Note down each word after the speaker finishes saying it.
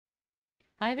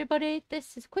Hi everybody,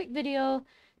 this is a quick video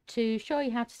to show you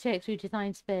how to take through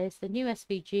Design Space the new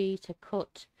SVG to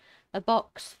cut a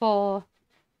box for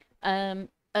a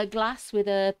glass with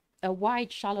a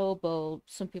wide shallow bowl.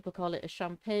 Some people call it a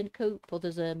champagne coupe,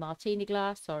 others a martini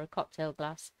glass or a cocktail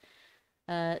glass.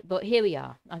 But here we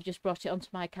are. I've just brought it onto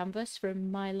my canvas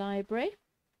from my library.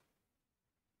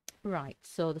 Right,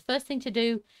 so the first thing to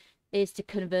do is to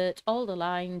convert all the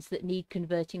lines that need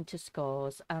converting to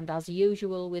scores, and as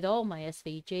usual with all my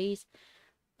SVGs,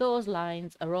 those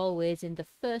lines are always in the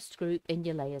first group in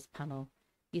your layers panel.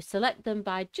 You select them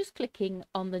by just clicking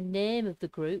on the name of the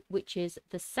group, which is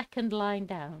the second line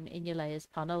down in your layers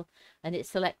panel, and it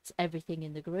selects everything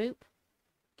in the group.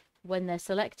 When they're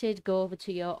selected, go over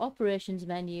to your operations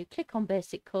menu, click on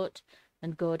basic cut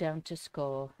and go down to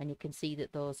score, and you can see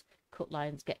that those cut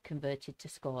lines get converted to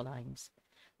score lines.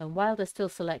 And while they're still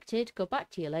selected, go back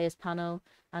to your layers panel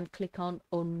and click on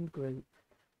ungroup.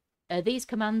 These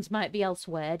commands might be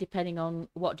elsewhere depending on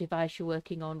what device you're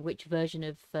working on, which version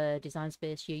of Design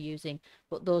Space you're using,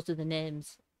 but those are the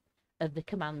names of the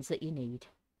commands that you need.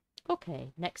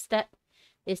 Okay, next step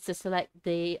is to select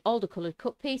all the coloured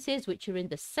cut pieces, which are in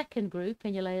the second group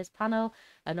in your layers panel,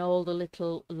 and all the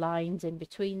little lines in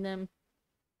between them.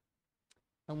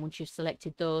 And once you've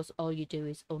selected those, all you do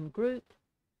is ungroup.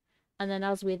 And then,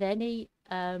 as with any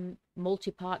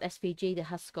multi-part SVG that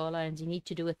has score lines, you need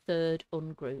to do a third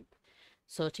ungroup.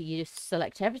 So to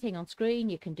select everything on screen,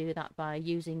 you can do that by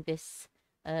using this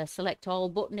select all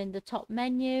button in the top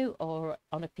menu, or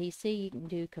on a PC you can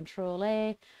do Control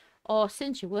A, or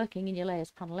since you're working in your layers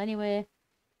panel anyway,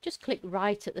 just click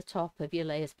right at the top of your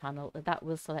layers panel. That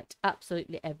will select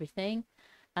absolutely everything,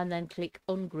 and then click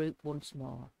ungroup once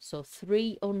more. So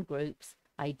 3 ungroups,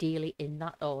 ideally in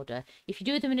that order. If you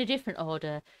do them in a different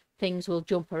order, things will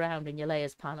jump around in your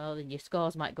layers panel and your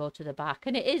scores might go to the back,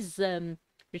 and it is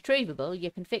retrievable. You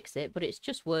can fix it, but it's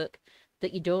just work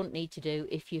that you don't need to do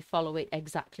if you follow it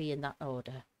exactly in that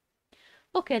order.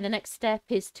 Okay, the next step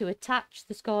is to attach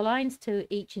the score lines to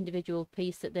each individual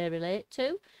piece that they relate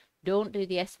to. Don't do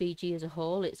the SVG as a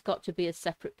whole. It's got to be as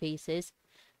separate pieces.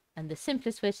 And the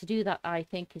simplest way to do that, I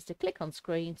think, is to click on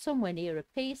screen somewhere near a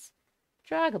piece,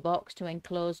 drag a box to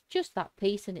enclose just that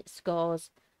piece and its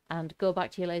scores, and go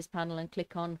back to your layers panel and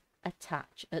click on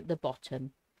attach at the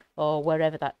bottom, or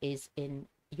wherever that is in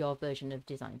your version of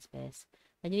Design Space.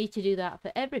 And you need to do that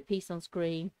for every piece on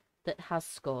screen that has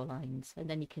score lines. And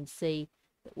then you can see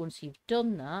that once you've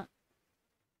done that,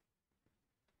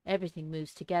 everything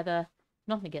moves together,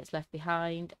 nothing gets left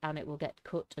behind, and it will get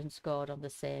cut and scored on the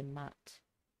same mat.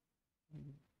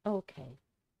 Okay.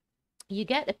 You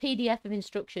get a PDF of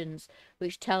instructions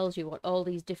which tells you what all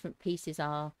these different pieces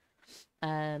are.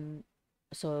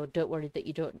 So don't worry that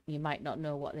you might not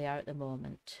know what they are at the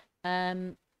moment.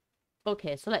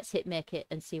 Okay, so let's hit make it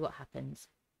and see what happens.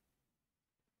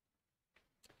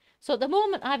 So at the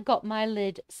moment I've got my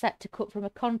lid set to cut from a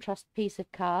contrast piece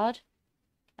of card,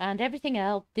 and everything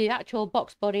else, the actual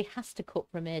box body has to cut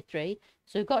from A3.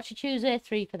 So we've got to choose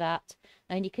A3 for that,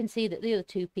 and you can see that the other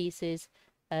 2 pieces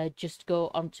just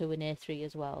go onto an A3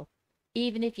 as well.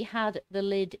 Even if you had the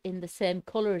lid in the same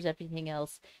colour as everything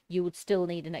else, you would still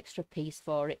need an extra piece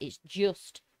for it. It's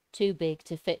just too big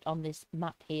to fit on this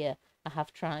mat here. I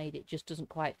have tried, it just doesn't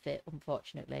quite fit,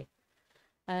 unfortunately.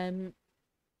 I'll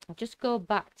just go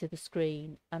back to the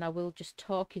screen and I will just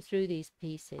talk you through these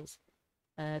pieces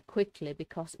quickly,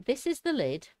 because this is the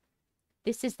lid,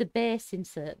 this is the base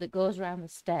insert that goes around the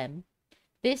stem,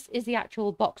 this is the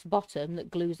actual box bottom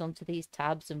that glues onto these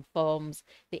tabs and forms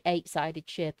the 8-sided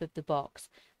shape of the box,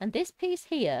 and this piece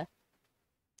here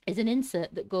is an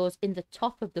insert that goes in the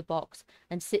top of the box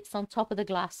and sits on top of the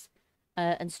glass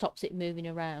and stops it moving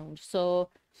around. So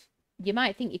you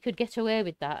might think you could get away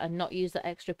with that and not use that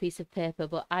extra piece of paper,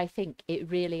 but I think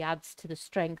it really adds to the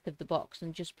strength of the box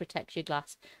and just protects your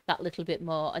glass that little bit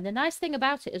more. And the nice thing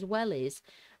about it as well is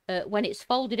when it's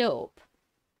folded up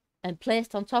and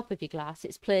placed on top of your glass,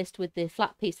 it's placed with the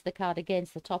flat piece of the card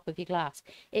against the top of your glass.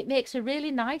 It makes a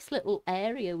really nice little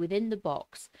area within the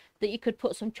box that you could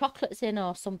put some chocolates in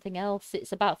or something else.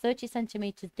 It's about 30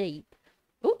 centimetres deep.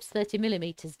 Oops, 30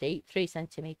 millimetres deep, 3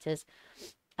 centimetres.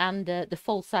 And the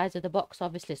full size of the box,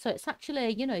 obviously. So it's actually,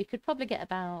 you know, you could probably get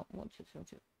about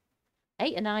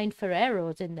 8 or 9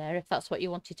 Ferreros in there if that's what you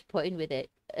wanted to put in with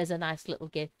it as a nice little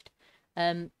gift.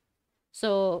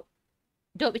 So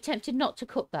don't be tempted not to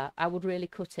cut that. I would really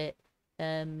cut it.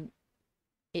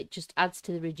 It just adds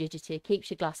to the rigidity,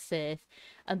 keeps your glass safe.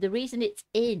 And the reason it's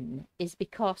in is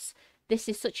because this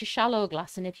is such a shallow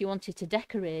glass, and if you wanted to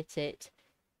decorate it,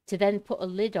 to then put a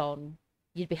lid on,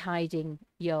 you'd be hiding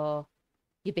your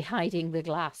you'd be hiding the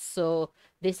glass. So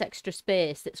this extra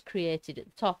space that's created at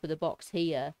the top of the box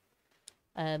here,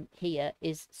 here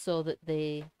is so that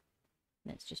the,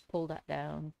 let's just pull that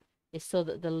down, is so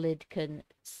that the lid can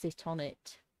sit on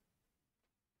it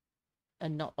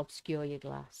and not obscure your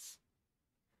glass.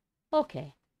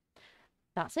 Okay,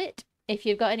 that's it. If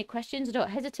you've got any questions, don't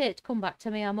hesitate to come back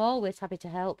to me. I'm always happy to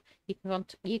help.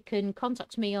 You can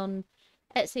contact me on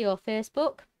Etsy or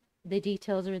Facebook. The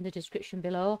details are in the description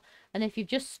below. And if you've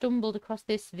just stumbled across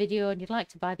this video and you'd like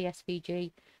to buy the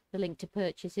SVG, the link to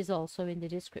purchase is also in the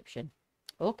description.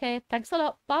 Okay, thanks a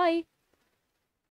lot. Bye.